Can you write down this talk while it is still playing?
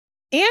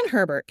Anne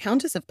Herbert,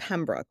 Countess of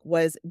Pembroke,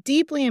 was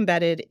deeply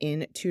embedded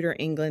in Tudor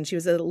England. She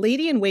was a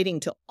lady-in-waiting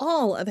to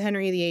all of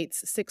Henry VIII's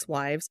 6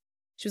 wives.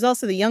 She was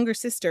also the younger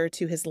sister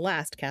to his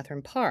last,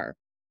 Catherine Parr.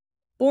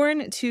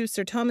 Born to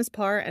Sir Thomas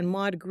Parr and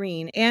Maud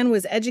Green, Anne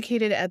was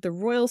educated at the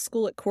Royal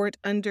School at Court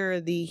under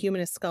the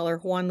humanist scholar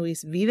Juan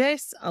Luis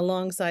Vives,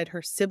 alongside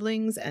her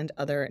siblings and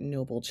other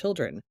noble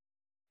children.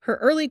 Her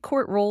early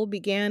court role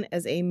began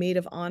as a maid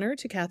of honor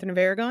to Catherine of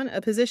Aragon,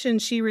 a position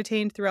she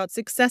retained throughout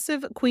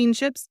successive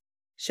queenships,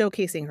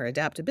 showcasing her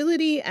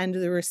adaptability and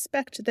the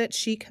respect that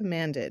she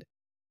commanded.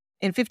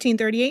 In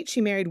 1538, she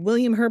married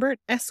William Herbert,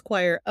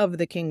 Esquire of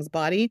the King's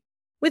Body,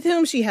 with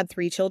whom she had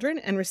 3 children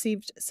and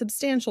received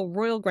substantial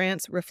royal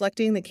grants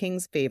reflecting the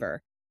king's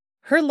favor.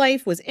 Her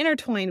life was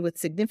intertwined with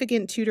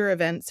significant Tudor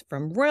events,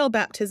 from royal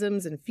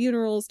baptisms and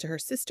funerals to her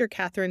sister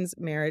Catherine's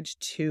marriage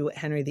to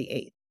Henry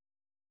VIII.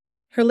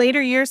 Her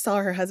later years saw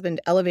her husband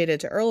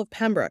elevated to Earl of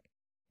Pembroke,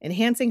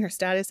 enhancing her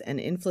status and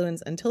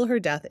influence until her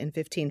death in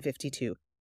 1552.